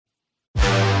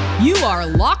You are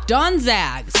Locked On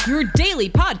Zags, your daily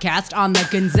podcast on the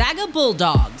Gonzaga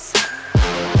Bulldogs.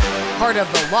 Part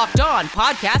of the Locked On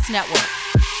Podcast Network.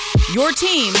 Your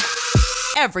team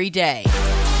every day.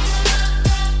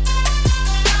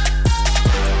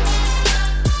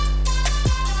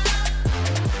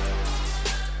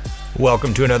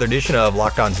 Welcome to another edition of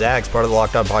Locked On Zags, part of the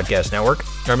Locked On Podcast Network.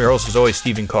 I'm your host, as always,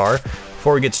 Stephen Carr.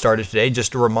 Before we get started today,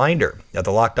 just a reminder that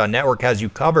the Locked On Network has you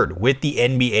covered with the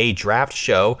NBA Draft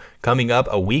Show coming up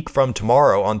a week from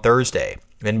tomorrow on Thursday.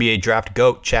 NBA Draft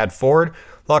GOAT Chad Ford,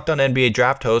 Locked On NBA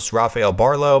Draft hosts Rafael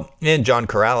Barlow, and John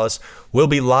Corrales will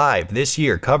be live this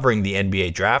year covering the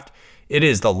NBA Draft. It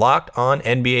is the Locked On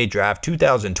NBA Draft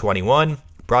 2021,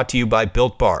 brought to you by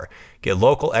Built Bar. Get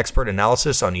local expert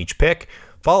analysis on each pick.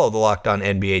 Follow the Locked On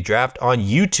NBA Draft on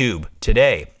YouTube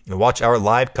today and watch our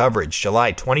live coverage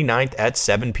July 29th at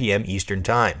 7 p.m. Eastern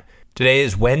Time. Today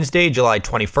is Wednesday, July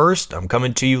 21st. I'm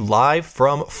coming to you live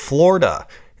from Florida.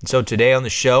 And so today on the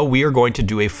show, we are going to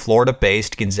do a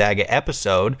Florida-based Gonzaga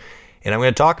episode, and I'm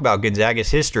going to talk about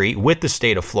Gonzaga's history with the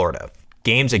state of Florida.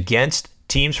 Games against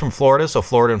teams from Florida, so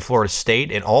Florida and Florida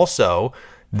State, and also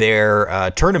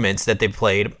their tournaments that they've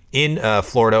played in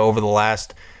Florida over the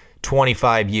last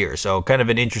 25 years. So kind of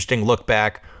an interesting look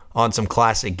back on some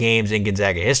classic games in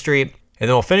Gonzaga history. And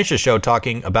then we'll finish the show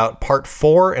talking about part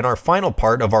 4 and our final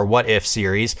part of our What If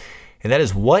series. And that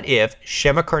is, what if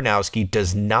Shema Karnowski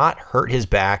does not hurt his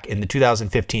back in the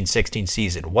 2015-16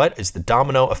 season? What is the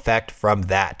domino effect from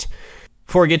that?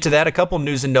 Before we get to that, a couple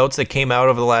news and notes that came out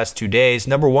over the last 2 days.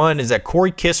 Number one is that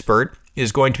Corey Kispert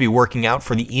is going to be working out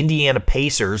for the Indiana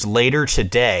Pacers later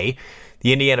today.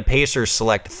 The Indiana Pacers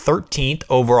select 13th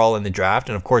overall in the draft,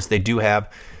 and of course they do have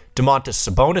Domantas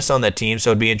Sabonis on that team, so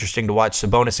it'd be interesting to watch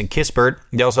Sabonis and Kispert.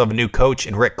 They also have a new coach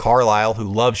in Rick Carlisle who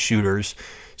loves shooters.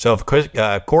 So if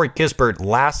Corey Kispert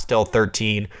lasts till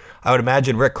 13, I would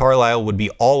imagine Rick Carlisle would be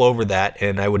all over that,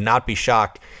 and I would not be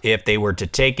shocked if they were to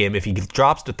take him if he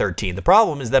drops to 13. The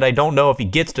problem is that I don't know if he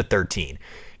gets to 13.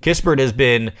 Kispert has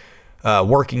been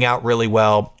working out really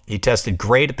well. He tested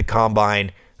great at the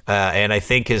combine. And I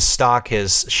think his stock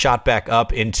has shot back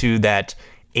up into that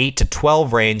 8 to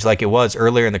 12 range like it was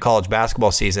earlier in the college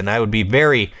basketball season. I would be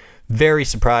very, very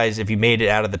surprised if he made it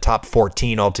out of the top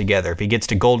 14 altogether. If he gets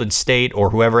to Golden State or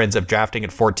whoever ends up drafting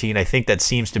at 14, I think that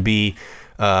seems to be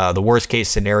the worst case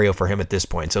scenario for him at this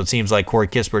point. So it seems like Corey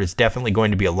Kispert is definitely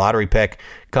going to be a lottery pick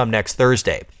come next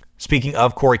Thursday. Speaking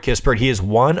of Corey Kispert, he is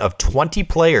one of 20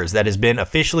 players that has been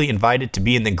officially invited to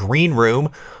be in the green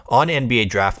room on NBA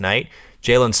Draft Night.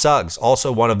 Jalen Suggs,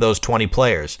 also one of those 20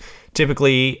 players.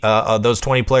 Typically, those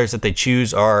 20 players that they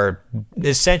choose are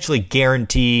essentially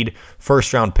guaranteed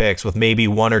first-round picks with maybe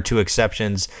one or two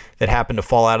exceptions that happen to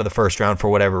fall out of the first round for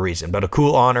whatever reason. But a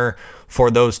cool honor for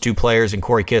those two players in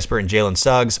Corey Kispert and Jalen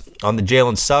Suggs. On the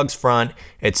Jalen Suggs front,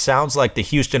 it sounds like the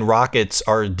Houston Rockets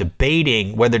are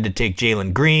debating whether to take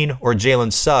Jalen Green or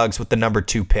Jalen Suggs with the number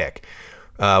 2 pick.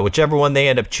 Whichever one they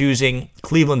end up choosing,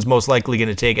 Cleveland's most likely going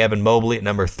to take Evan Mobley at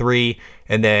number 3,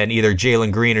 and then either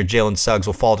Jalen Green or Jalen Suggs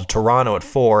will fall to Toronto at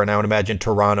 4, and I would imagine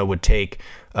Toronto would take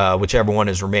whichever one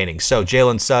is remaining. So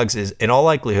Jalen Suggs is, in all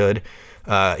likelihood,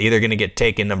 either going to get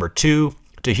taken number 2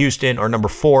 to Houston or number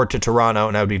 4 to Toronto,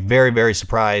 and I would be very, very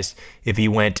surprised if he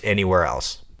went anywhere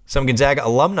else. Some Gonzaga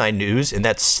alumni news, and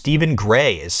that Stephen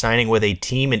Gray is signing with a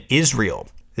team in Israel.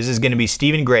 This is going to be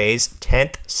Stephen Gray's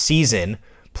 10th season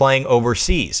playing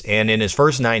overseas, and in his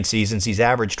first 9 seasons, he's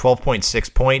averaged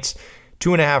 12.6 points,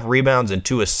 2.5 rebounds, and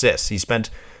 2 assists. He spent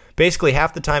basically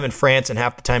half the time in France and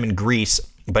half the time in Greece,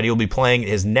 but he'll be playing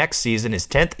his next season, his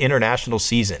 10th international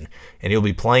season, and he'll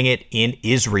be playing it in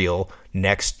Israel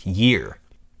next year.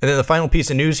 And then the final piece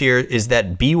of news here is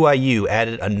that BYU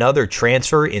added another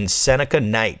transfer in Seneca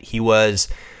Knight. He was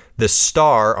the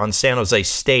star on San Jose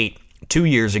State 2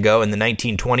 years ago in the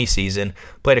 1920 season,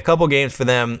 played a couple games for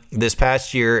them this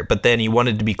past year, but then he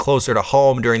wanted to be closer to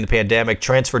home during the pandemic,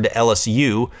 transferred to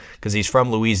LSU because he's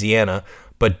from Louisiana,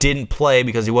 but didn't play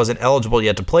because he wasn't eligible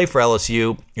yet to play for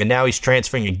LSU, and now he's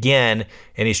transferring again,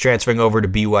 and he's transferring over to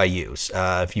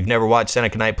BYU. If you've never watched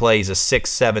Seneca Knight play, he's a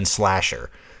 6'7"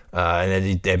 slasher.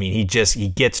 He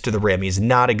gets to the rim. He's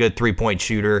not a good three-point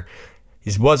shooter.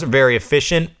 He wasn't very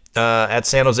efficient at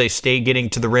San Jose State getting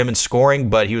to the rim and scoring,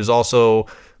 but he was also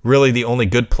really the only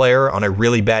good player on a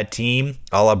really bad team,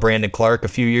 a la Brandon Clark a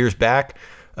few years back.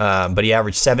 But he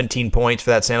averaged 17 points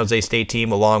for that San Jose State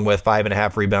team, along with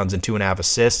 5.5 rebounds and 2.5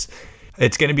 assists.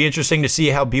 It's going to be interesting to see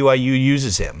how BYU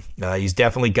uses him. He's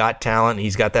definitely got talent.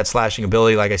 He's got that slashing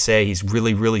ability. Like I say, he's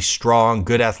really, really strong,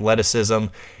 good athleticism.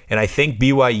 And I think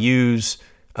BYU's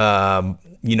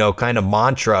kind of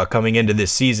mantra coming into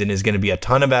this season is going to be a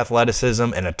ton of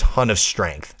athleticism and a ton of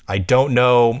strength. I don't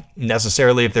know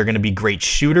necessarily if they're going to be great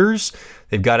shooters.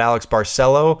 They've got Alex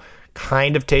Barcelo,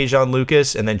 kind of Tajon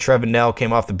Lucas, and then Trevin Knell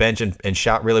came off the bench and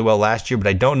shot really well last year, but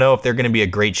I don't know if they're going to be a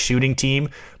great shooting team,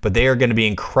 but they are going to be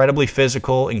incredibly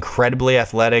physical, incredibly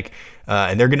athletic,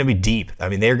 and they're going to be deep. I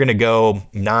mean, they're going to go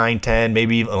 9, 10,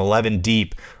 maybe even 11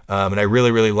 deep, and I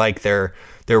really, really like their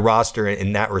roster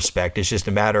in that respect. It's just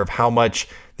a matter of how much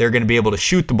they're going to be able to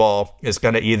shoot the ball. It's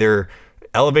going to either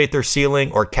elevate their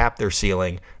ceiling or cap their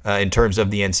ceiling in terms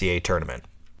of the NCAA tournament.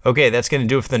 Okay, that's going to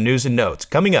do it for the news and notes.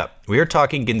 Coming up, we are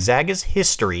talking Gonzaga's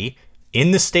history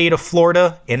in the state of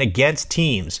Florida and against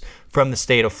teams from the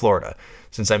state of Florida.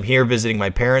 Since I'm here visiting my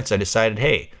parents, I decided,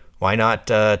 hey, why not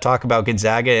talk about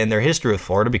Gonzaga and their history with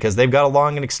Florida, because they've got a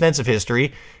long and extensive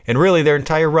history, and really their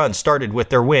entire run started with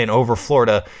their win over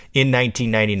Florida in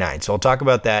 1999. So I'll talk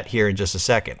about that here in just a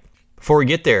second. Before we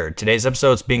get there, today's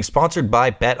episode is being sponsored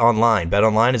by BetOnline.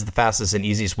 BetOnline is the fastest and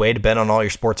easiest way to bet on all your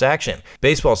sports action.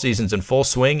 Baseball season's in full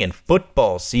swing, and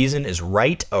football season is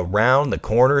right around the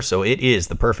corner, so it is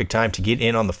the perfect time to get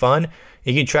in on the fun.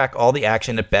 You can track all the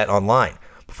action at BetOnline.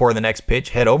 Before the next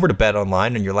pitch, head over to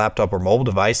BetOnline on your laptop or mobile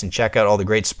device and check out all the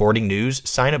great sporting news,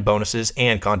 sign-up bonuses,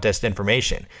 and contest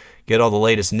information. Get all the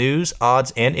latest news,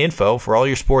 odds, and info for all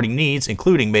your sporting needs,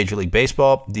 including Major League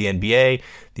Baseball, the NBA,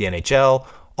 the NHL,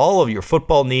 all of your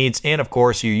football needs, and of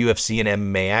course your UFC and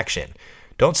MMA action.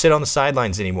 Don't sit on the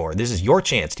sidelines anymore. This is your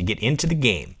chance to get into the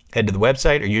game. Head to the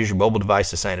website or use your mobile device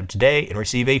to sign up today and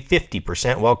receive a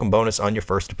 50% welcome bonus on your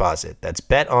first deposit. That's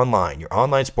BetOnline, your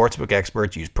online sportsbook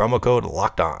experts. Use promo code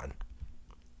LOCKEDON.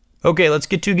 Okay, let's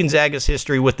get to Gonzaga's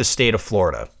history with the state of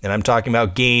Florida. And I'm talking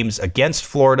about games against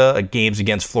Florida, games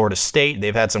against Florida State.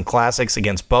 They've had some classics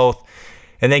against both.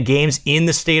 And then games in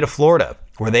the state of Florida,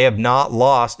 where they have not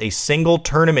lost a single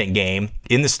tournament game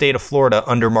in the state of Florida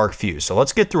under Mark Few. So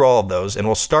let's get through all of those, and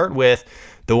we'll start with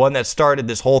the one that started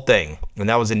this whole thing, and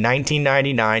that was in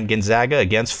 1999, Gonzaga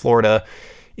against Florida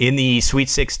in the Sweet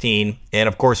 16, and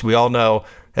of course we all know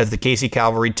that's the Casey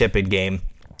Calvary-Tippett game.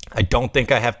 I don't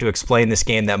think I have to explain this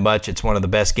game that much. It's one of the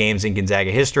best games in Gonzaga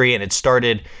history, and it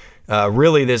started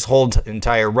really this whole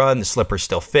entire run. The slipper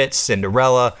still fits,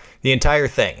 Cinderella, the entire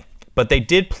thing. But they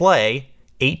did play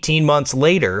 18 months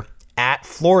later at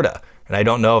Florida. And I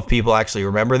don't know if people actually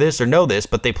remember this or know this,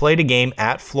 but they played a game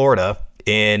at Florida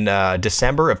in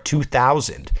December of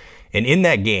 2000. And in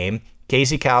that game,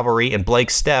 Casey Calvary and Blake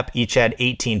Stepp each had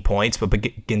 18 points, but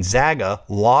Gonzaga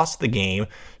lost the game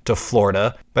to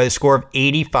Florida by the score of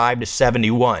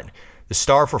 85-71. The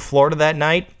star for Florida that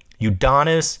night,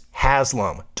 Udonis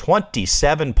Haslem,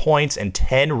 27 points and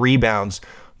 10 rebounds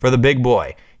for the big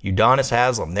boy. Udonis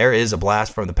Haslem, there is a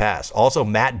blast from the past. Also,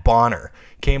 Matt Bonner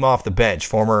came off the bench,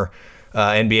 former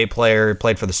NBA player,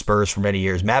 played for the Spurs for many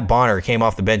years. Matt Bonner came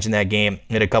off the bench in that game,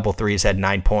 hit a couple threes, had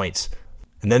 9 points.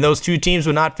 And then those two teams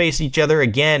would not face each other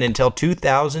again until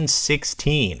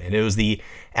 2016. And it was the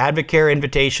Advocare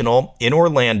Invitational in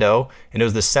Orlando, and it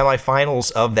was the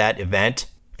semifinals of that event.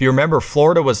 If you remember,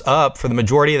 Florida was up for the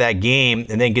majority of that game,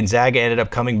 and then Gonzaga ended up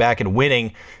coming back and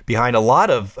winning behind a lot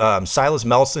of Silas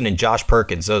Melson and Josh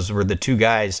Perkins. Those were the two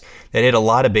guys that hit a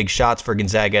lot of big shots for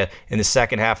Gonzaga in the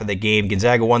second half of the game.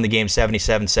 Gonzaga won the game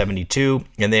 77-72,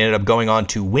 and they ended up going on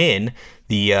to win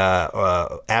the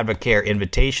Advocare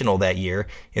Invitational that year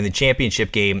in the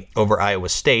championship game over Iowa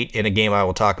State, in a game I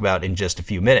will talk about in just a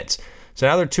few minutes. So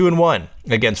now they're 2-1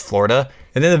 against Florida.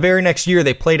 And then the very next year,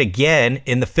 they played again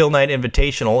in the Phil Knight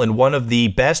Invitational in one of the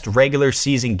best regular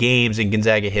season games in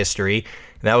Gonzaga history.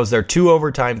 And that was their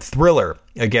 2-overtime thriller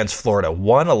against Florida,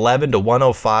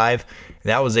 111-105. And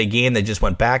that was a game that just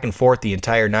went back and forth the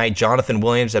entire night. Jonathan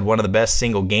Williams had one of the best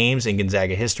single games in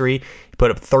Gonzaga history. He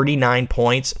put up 39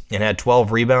 points and had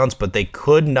 12 rebounds, but they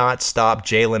could not stop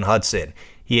Jalen Hudson.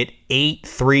 He hit 8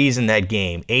 threes in that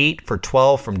game, 8 for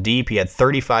 12 from deep. He had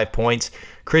 35 points.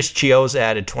 Chris Chiozza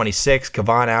added 26.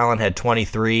 Kevon Allen had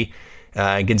 23.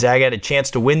 Gonzaga had a chance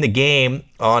to win the game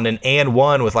on an and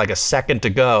one with like a second to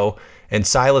go, and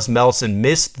Silas Melson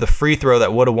missed the free throw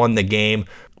that would have won the game,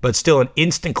 but still an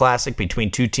instant classic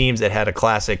between two teams that had a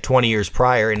classic 20 years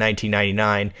prior in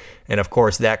 1999, and of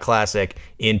course that classic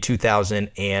in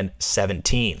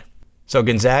 2017. So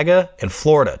Gonzaga and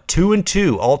Florida,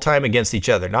 2-2 all-time against each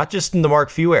other, not just in the Mark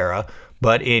Few era,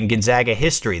 but in Gonzaga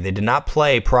history. They did not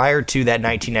play prior to that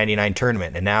 1999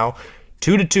 tournament, and now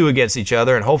 2-2 against each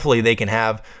other, and hopefully they can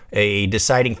have a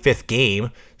deciding fifth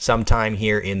game sometime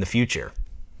here in the future.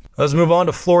 Let's move on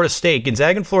to Florida State.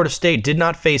 Gonzaga and Florida State did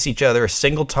not face each other a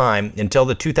single time until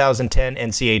the 2010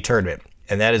 NCAA tournament,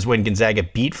 and that is when Gonzaga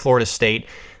beat Florida State.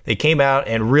 They came out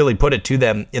and really put it to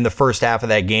them in the first half of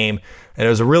that game, and it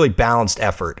was a really balanced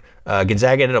effort.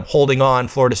 Gonzaga ended up holding on.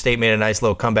 Florida State made a nice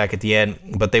little comeback at the end,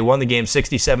 but they won the game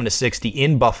 67-60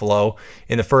 in Buffalo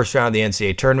in the first round of the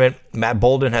NCAA tournament. Matt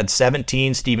Bolden had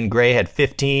 17, Stephen Gray had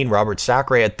 15, Robert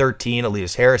Sacre had 13,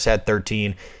 Elias Harris had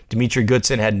 13, Dimitri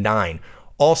Goodson had 9.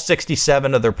 All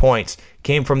 67 of their points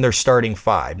came from their starting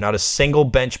five. Not a single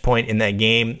bench point in that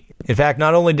game. In fact,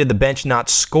 not only did the bench not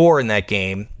score in that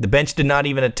game, the bench did not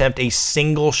even attempt a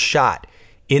single shot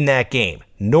in that game,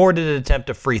 nor did it attempt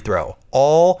a free throw.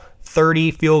 All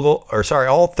 30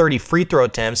 free throw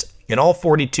attempts and all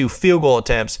 42 field goal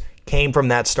attempts came from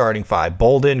that starting five.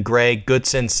 Bolden, Gray,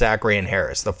 Goodson, Sacre, and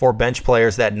Harris. The 4 bench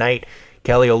players that night,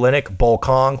 Kelly Olynyk, Bull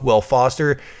Kong, Will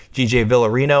Foster, GJ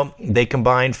Villarino, they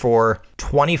combined for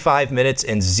 25 minutes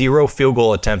and 0 field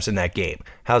goal attempts in that game.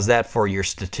 How's that for your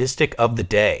statistic of the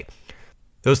day?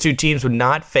 Those two teams would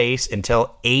not face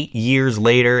until 8 years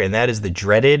later, and that is the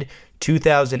dreaded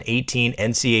 2018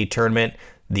 NCAA tournament,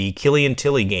 the Killian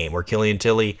Tilly game, where Killian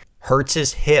Tilly hurts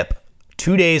his hip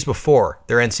 2 days before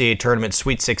their NCAA tournament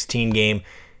Sweet 16 game.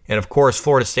 And of course,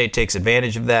 Florida State takes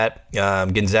advantage of that.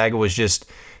 Gonzaga was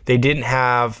they didn't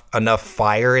have enough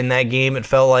fire in that game, it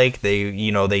felt like.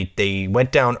 They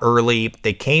went down early.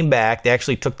 They came back. They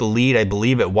actually took the lead, I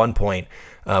believe, at one point.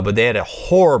 But they had a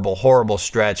horrible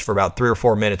stretch for about 3 or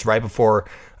 4 minutes right before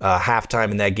halftime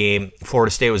in that game.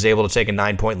 Florida State was able to take a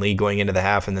 9-point lead going into the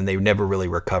half, and then they never really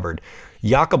recovered.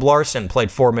 Jakob Larson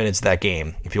played 4 minutes that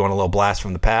game, if you want a little blast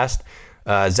from the past.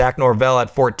 Zach Norvell at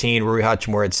 14, Rui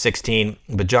Hachimura at 16,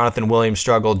 but Jonathan Williams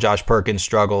struggled, Josh Perkins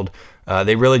struggled.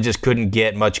 They really just couldn't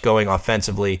get much going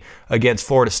offensively against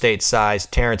Florida State's size.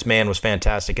 Terrence Mann was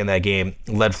fantastic in that game,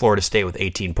 led Florida State with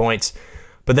 18 points.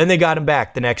 But then they got him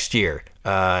back the next year.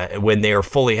 When they were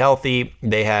fully healthy,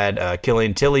 they had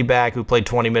Killian Tilly back, who played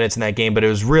 20 minutes in that game, but it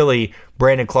was really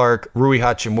Brandon Clark, Rui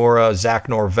Hachimura, Zach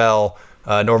Norvell.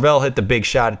 Norvell hit the big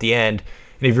shot at the end.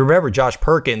 And if you remember, Josh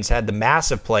Perkins had the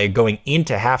massive play going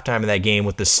into halftime in that game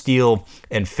with the steal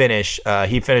and finish.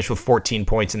 He finished with 14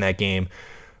 points in that game.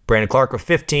 Brandon Clark with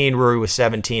 15, Rui with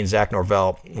 17, Zach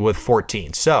Norvell with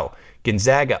 14. So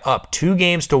Gonzaga up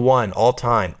 2-1 all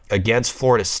time against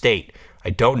Florida State.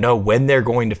 I don't know when they're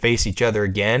going to face each other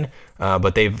again,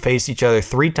 but they've faced each other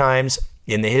 3 times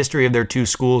in the history of their two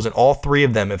schools, and all 3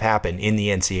 of them have happened in the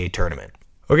NCAA tournament.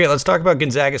 Okay, let's talk about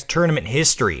Gonzaga's tournament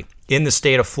history in the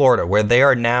state of Florida, where they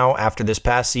are now, after this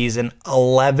past season,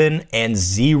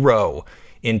 11-0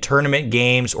 in tournament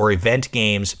games or event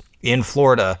games in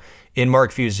Florida in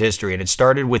Mark Few's history. And it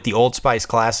started with the Old Spice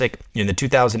Classic in the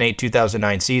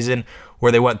 2008-2009 season,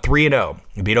 where they went 3-0.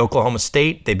 They beat Oklahoma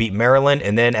State, they beat Maryland,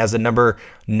 and then as the number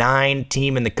 9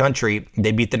 team in the country,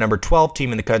 they beat the number 12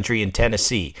 team in the country in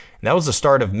Tennessee. And that was the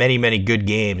start of many, many good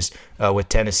games with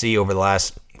Tennessee over the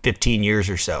last 15 years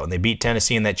or so. And they beat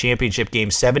Tennessee in that championship game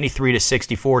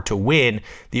 73-64 to win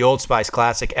the Old Spice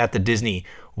Classic at the Disney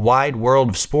Wide World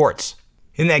of Sports.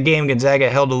 In that game, Gonzaga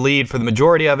held a lead for the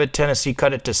majority of it. Tennessee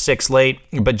cut it to 6 late,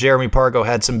 but Jeremy Pargo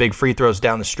had some big free throws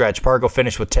down the stretch. Pargo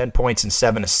finished with 10 points and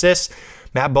 7 assists.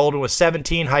 Matt Bolden with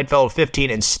 17, Heidfeld with 15,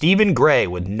 and Stephen Gray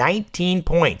with 19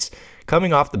 points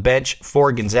coming off the bench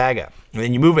for Gonzaga. And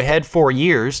then you move ahead 4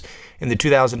 years in the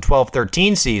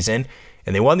 2012-13 season,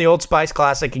 and they won the Old Spice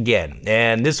Classic again.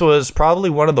 And this was probably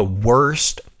one of the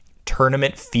worst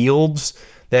tournament fields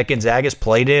that Gonzaga's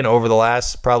played in over the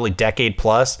last probably decade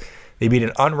plus. They beat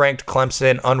an unranked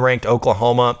Clemson, unranked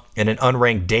Oklahoma, and an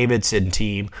unranked Davidson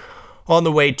team on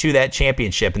the way to that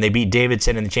championship. And they beat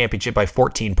Davidson in the championship by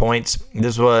 14 points.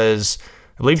 This was,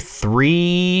 I believe, 3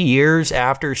 years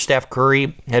after Steph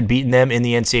Curry had beaten them in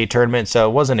the NCAA tournament. So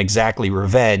it wasn't exactly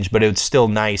revenge, but it was still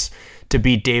nice to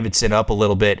beat Davidson up a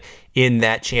little bit in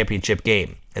that championship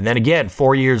game. And then again,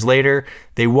 4 years later,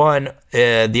 they won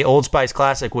the Old Spice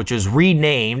Classic, which was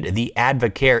renamed the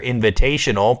Advocare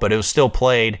Invitational, but it was still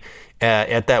played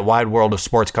at that Wide World of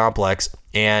Sports complex.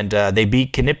 And they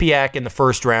beat Quinnipiac in the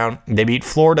first round. They beat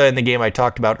Florida in the game I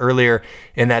talked about earlier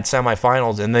in that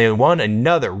semifinals. And they won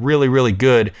another really, really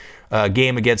good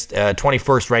game against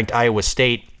 21st ranked Iowa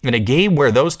State in a game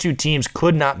where those two teams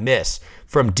could not miss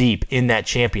from deep in that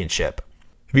championship.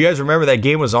 If you guys remember, that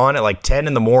game was on at like 10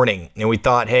 in the morning, and we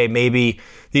thought, hey, maybe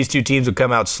these two teams would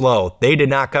come out slow. They did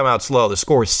not come out slow. The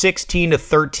score was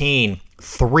 16-13,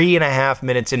 3.5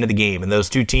 minutes into the game, and those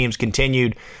two teams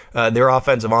continued their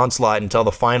offensive onslaught until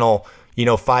the final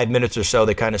 5 minutes or so.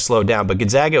 They kind of slowed down. But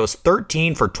Gonzaga was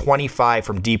 13 for 25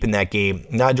 from deep in that game.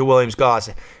 Nigel Williams-Goss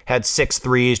had 6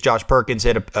 threes. Josh Perkins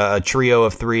hit a trio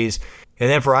of threes. And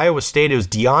then for Iowa State, it was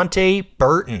Deonte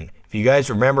Burton. If you guys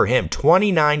remember him,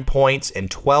 29 points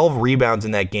and 12 rebounds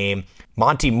in that game.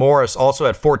 Monty Morris also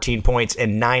had 14 points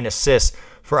and 9 assists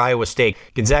for Iowa State.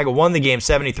 Gonzaga won the game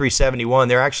 73-71.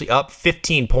 They're actually up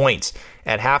 15 points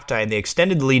at halftime. They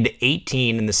extended the lead to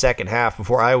 18 in the second half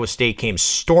before Iowa State came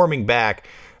storming back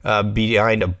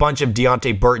behind a bunch of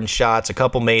Deonte Burton shots, a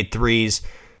couple made threes.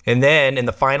 And then in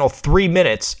the final 3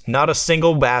 minutes, not a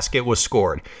single basket was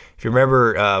scored. If you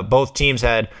remember, both teams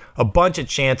had a bunch of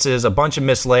chances, a bunch of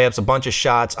missed layups, a bunch of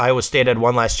shots. Iowa State had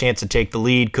one last chance to take the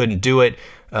lead, couldn't do it.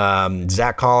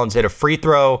 Zach Collins hit a free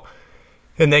throw,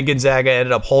 and then Gonzaga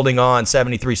ended up holding on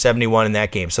 73-71 in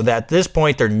that game. So that at this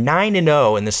point, they're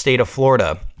 9-0 in the state of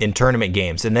Florida in tournament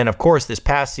games. And then, of course, this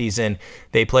past season,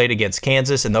 they played against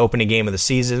Kansas in the opening game of the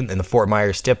season in the Fort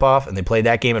Myers tip-off, and they played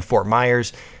that game in Fort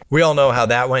Myers. We all know how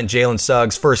that went. Jalen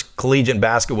Suggs' first collegiate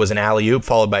basket was an alley-oop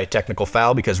followed by a technical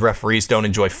foul because referees don't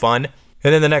enjoy fun.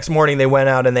 And then the next morning they went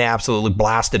out and they absolutely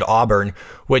blasted Auburn,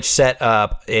 which set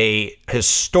up a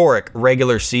historic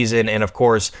regular season and, of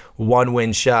course, 1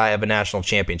 win shy of a national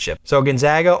championship. So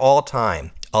Gonzaga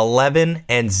all-time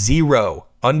 11-0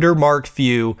 under Mark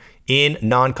Few in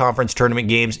non-conference tournament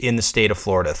games in the state of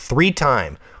Florida.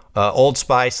 3-time Old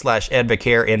Spice / Ed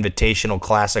Vicaire Invitational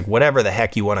Classic, whatever the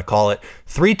heck you want to call it.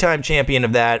 3-time champion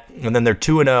of that, and then they're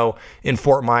 2-0 in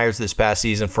Fort Myers this past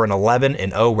season for an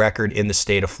 11-0 record in the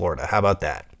state of Florida. How about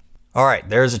that? All right,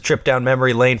 there's a trip down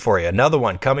memory lane for you. Another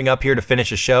one coming up here to finish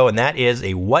the show, and that is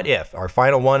a What If, our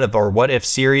final one of our What If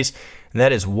series, and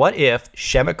that is what if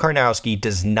Przemek Karnowski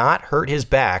does not hurt his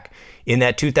back in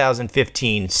that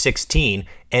 2015-16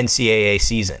 NCAA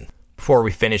season. Before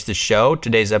we finish the show,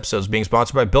 today's episode is being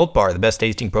sponsored by Built Bar, the best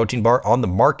tasting protein bar on the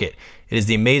market. It is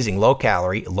the amazing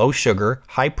low-calorie, low-sugar,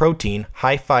 high-protein,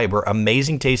 high-fiber,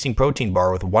 amazing tasting protein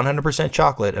bar with 100%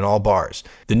 chocolate in all bars.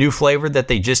 The new flavor that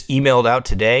they just emailed out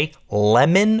today,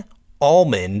 lemon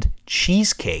almond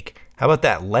cheesecake. How about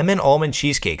that? Lemon almond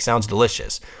cheesecake. Sounds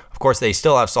delicious. Of course, they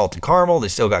still have salted caramel. They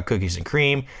still got cookies and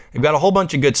cream. They've got a whole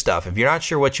bunch of good stuff. If you're not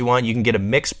sure what you want, you can get a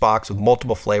mixed box with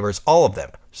multiple flavors, all of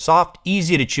them. Soft,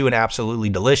 easy to chew, and absolutely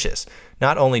delicious.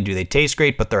 Not only do they taste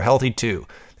great, but they're healthy too.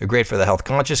 They're great for the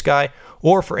health-conscious guy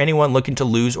or for anyone looking to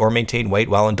lose or maintain weight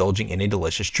while indulging in a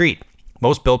delicious treat.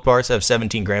 Most Built Bars have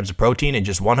 17 grams of protein and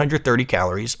just 130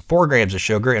 calories, 4 grams of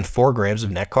sugar, and 4 grams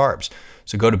of net carbs.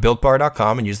 So go to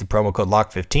BuiltBar.com and use the promo code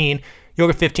LOCK15. You'll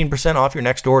get 15% off your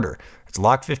next order. That's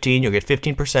LOCK15. You'll get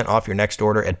 15% off your next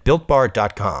order at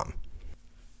BuiltBar.com.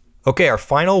 Okay, our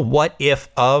final What If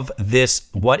of this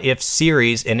What If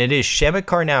series, and it is Przemek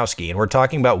Karnowski, and we're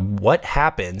talking about what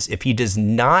happens if he does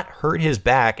not hurt his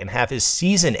back and have his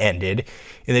season ended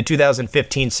in the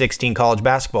 2015-16 college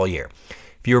basketball year.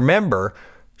 If you remember,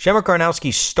 Przemek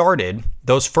Karnowski started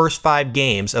those first 5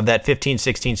 games of that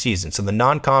 15-16 season, so the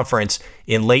non-conference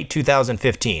in late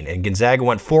 2015, and Gonzaga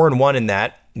went 4-1 in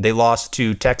that. They lost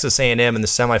to Texas A&M in the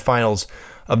semifinals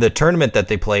of the tournament that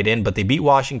they played in, but they beat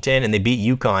Washington and they beat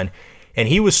UConn, and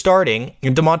he was starting,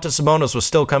 and Domantas Sabonis was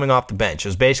still coming off the bench. It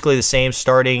was basically the same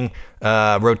starting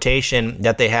rotation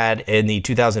that they had in the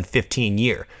 2015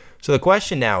 year. So the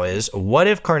question now is, what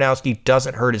if Karnowski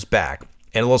doesn't hurt his back?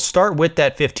 And we'll start with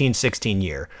that 15-16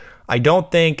 year. I don't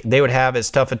think they would have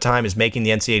as tough a time as making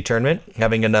the NCAA tournament,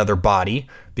 having another body,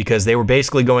 because they were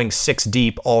basically going 6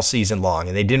 deep all season long,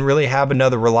 and they didn't really have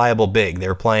another reliable big. They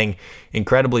were playing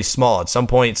incredibly small. At some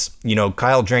points,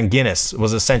 Kyle Dranginis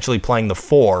was essentially playing the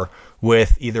 4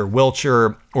 with either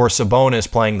Wilcher or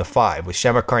Sabonis playing the 5. With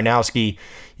Przemek Karnowski,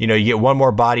 you get one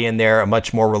more body in there, a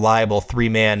much more reliable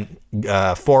 3-man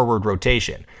forward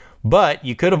rotation. But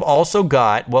you could have also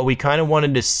got what we kind of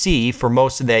wanted to see for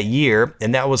most of that year,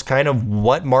 and that was kind of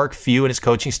what Mark Few and his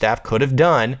coaching staff could have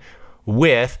done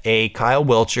with a Kyle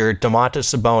Wilcher,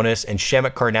 Domantas Sabonis, and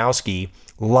Przemek Karnowski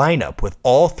lineup with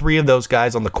all 3 of those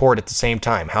guys on the court at the same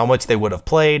time. How much they would have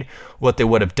played, what they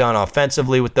would have done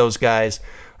offensively with those guys.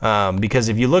 Because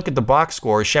if you look at the box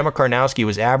score, Przemek Karnowski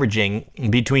was averaging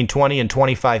between 20 and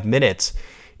 25 minutes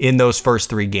in those first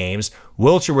 3 games.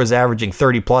 Wilcher was averaging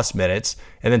 30-plus minutes,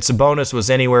 and then Sabonis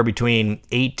was anywhere between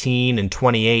 18 and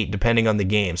 28, depending on the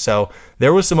game. So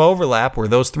there was some overlap where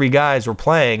those 3 guys were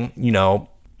playing,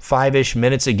 5-ish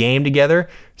minutes a game together.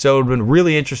 So it would have been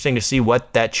really interesting to see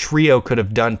what that trio could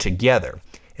have done together.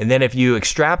 And then if you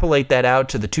extrapolate that out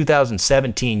to the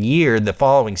 2017 year, the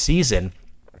following season,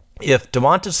 if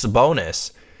Domantas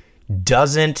Sabonis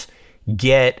doesn't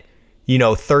get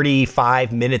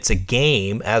 35 minutes a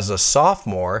game as a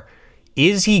sophomore,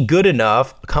 is he good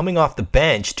enough coming off the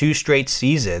bench 2 straight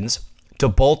seasons to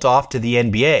bolt off to the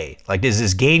NBA? Like, is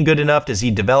his game good enough? Does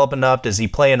he develop enough? Does he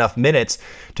play enough minutes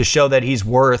to show that he's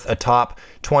worth a top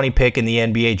 20 pick in the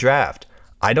NBA draft?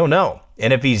 I don't know.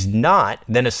 And if he's not,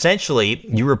 then essentially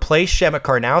you replace Przemek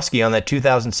Karnowski on that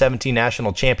 2017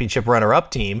 National Championship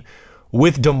runner-up team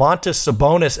with Domantas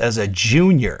Sabonis as a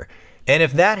junior. And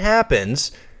if that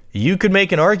happens, you could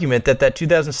make an argument that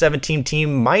 2017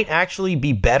 team might actually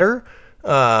be better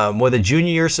with a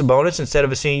junior year Sabonis instead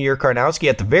of a senior year Karnowski.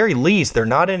 At the very least, they're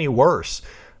not any worse.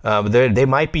 They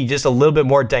might be just a little bit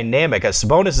more dynamic.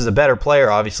 Sabonis is a better player,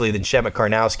 obviously, than Przemek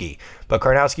Karnowski. But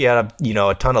Karnowski had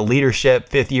a ton of leadership,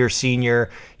 fifth-year senior.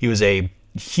 He was a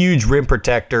huge rim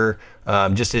protector.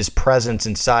 Just his presence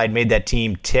inside made that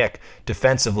team tick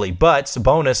defensively. But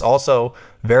Sabonis also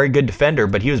very good defender,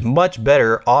 but he was much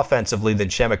better offensively than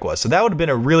Przemek was. So that would have been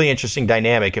a really interesting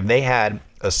dynamic if they had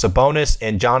a Sabonis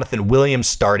and Jonathan Williams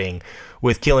starting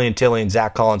with Killian Tillie and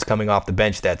Zach Collins coming off the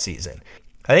bench that season.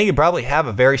 I think you'd probably have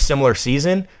a very similar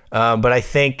season, but I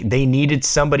think they needed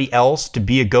somebody else to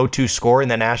be a go-to scorer in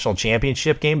the national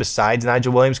championship game besides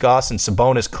Nigel Williams-Goss, and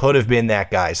Sabonis could have been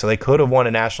that guy. So they could have won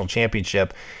a national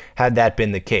championship had that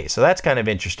been the case. So that's kind of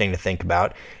interesting to think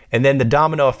about. And then the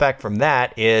domino effect from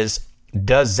that is,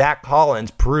 does Zach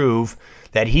Collins prove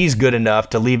that he's good enough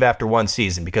to leave after one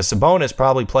season? Because Sabonis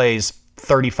probably plays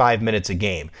 35 minutes a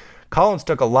game. Collins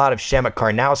took a lot of Przemek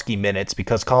Karnowski minutes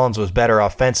because Collins was better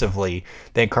offensively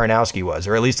than Karnowski was,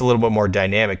 or at least a little bit more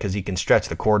dynamic because he can stretch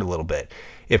the court a little bit.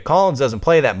 If Collins doesn't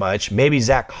play that much, maybe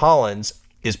Zach Collins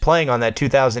is playing on that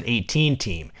 2018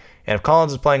 team. And if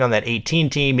Collins is playing on that 18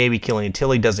 team, maybe Killian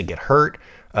Tillie doesn't get hurt,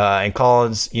 and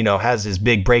Collins, has his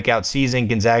big breakout season.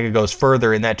 Gonzaga goes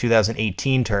further in that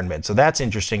 2018 tournament. So that's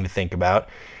interesting to think about.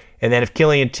 And then if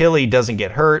Killian Tillie doesn't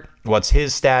get hurt, what's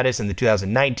his status in the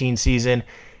 2019 season?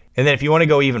 And then if you want to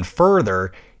go even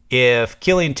further, if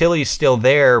Killian Tillie is still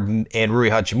there and Rui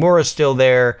Hachimura is still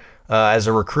there as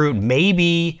a recruit,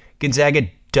 maybe Gonzaga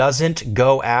doesn't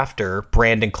go after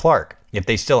Brandon Clark. If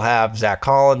they still have Zach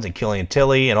Collins and Killian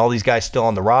Tillie and all these guys still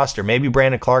on the roster, maybe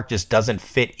Brandon Clark just doesn't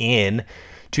fit in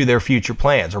to their future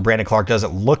plans, or Brandon Clark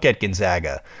doesn't look at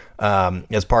Gonzaga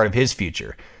as part of his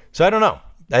future. So I don't know.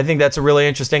 I think that's a really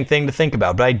interesting thing to think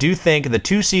about. But I do think the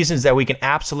two seasons that we can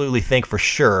absolutely think for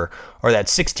sure are that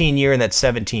 16 year and that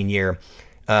 17 year.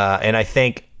 And I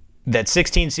think that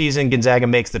 16 season, Gonzaga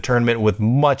makes the tournament with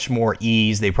much more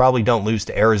ease. They probably don't lose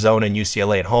to Arizona and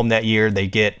UCLA at home that year. They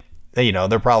get,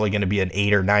 they're probably going to be an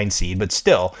 8 or 9 seed, but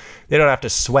still, they don't have to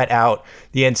sweat out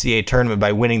the NCAA tournament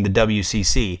by winning the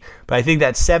WCC. But I think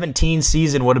that 17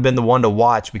 season would have been the one to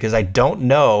watch because I don't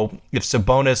know if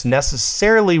Sabonis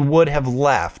necessarily would have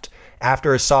left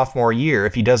after his sophomore year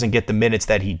if he doesn't get the minutes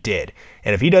that he did.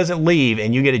 And if he doesn't leave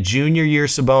and you get a junior year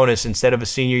Sabonis instead of a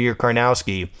senior year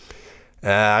Karnowski,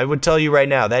 I would tell you right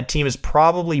now, that team is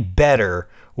probably better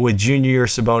with junior year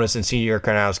Sabonis and senior year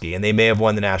Karnowski, and they may have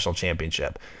won the national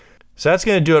championship. So that's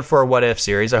going to do it for our What If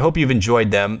series. I hope you've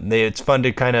enjoyed them. It's fun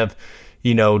to kind of,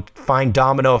 find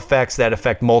domino effects that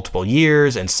affect multiple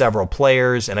years and several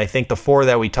players. And I think the 4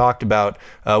 that we talked about,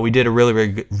 we did a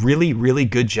really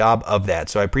good job of that.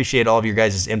 So I appreciate all of your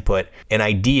guys' input and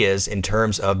ideas in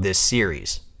terms of this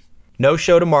series. No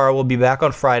show tomorrow. We'll be back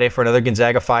on Friday for another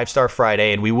Gonzaga 5-Star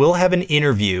Friday, and we will have an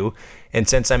interview. And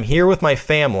since I'm here with my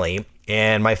family,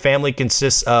 and my family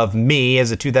consists of me as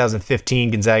a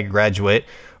 2015 Gonzaga graduate,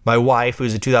 my wife,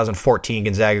 who's a 2014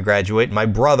 Gonzaga graduate, my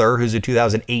brother, who's a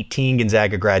 2018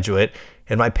 Gonzaga graduate,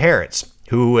 and my parents,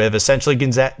 who have essentially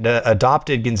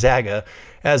adopted Gonzaga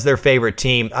as their favorite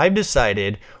team, I've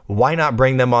decided why not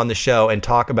bring them on the show and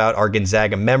talk about our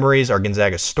Gonzaga memories, our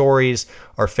Gonzaga stories,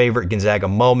 our favorite Gonzaga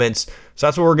moments. So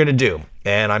that's what we're going to do.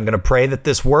 And I'm going to pray that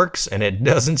this works and it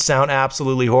doesn't sound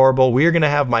absolutely horrible. We're going to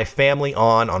have my family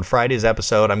on Friday's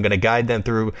episode. I'm going to guide them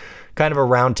through kind of a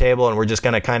round table, and we're just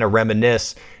going to kind of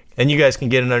reminisce. And you guys can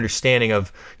get an understanding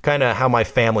of kind of how my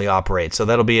family operates. So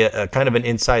that'll be a kind of an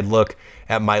inside look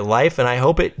at my life, and I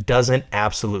hope it doesn't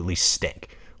absolutely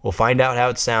stink. We'll find out how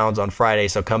it sounds on Friday,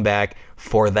 so come back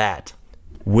for that.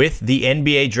 With the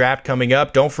NBA draft coming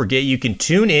up, don't forget you can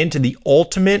tune in to the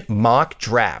Ultimate Mock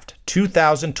Draft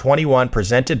 2021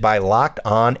 presented by Locked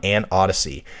On and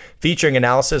Odyssey, featuring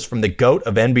analysis from the GOAT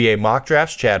of NBA mock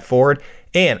drafts, Chad Ford,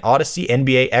 and Odyssey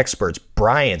NBA experts,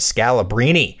 Brian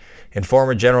Scalabrine, and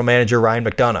former general manager Ryan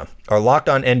McDonough. Our Locked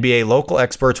On NBA local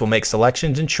experts will make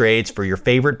selections and trades for your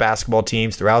favorite basketball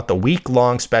teams throughout the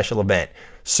week-long special event.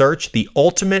 Search the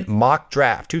Ultimate Mock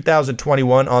Draft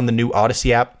 2021 on the new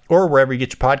Odyssey app or wherever you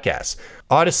get your podcasts.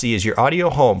 Odyssey is your audio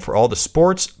home for all the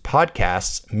sports,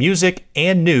 podcasts, music,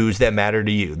 and news that matter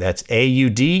to you. That's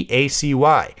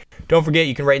AUDACY. Don't forget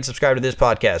you can rate and subscribe to this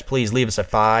podcast. Please leave us a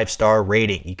 5-star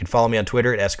rating. You can follow me on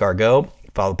Twitter at escargo.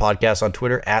 Follow the podcast on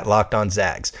Twitter at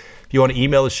LockedOnZags. If you want to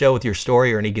email the show with your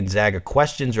story or any Gonzaga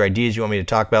questions or ideas you want me to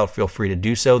talk about, feel free to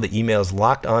do so. The email is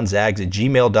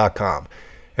lockedonzags@gmail.com.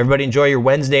 Everybody enjoy your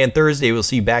Wednesday and Thursday. We'll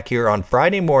see you back here on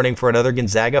Friday morning for another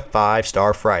Gonzaga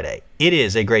 5-Star Friday. It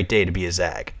is a great day to be a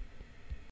Zag.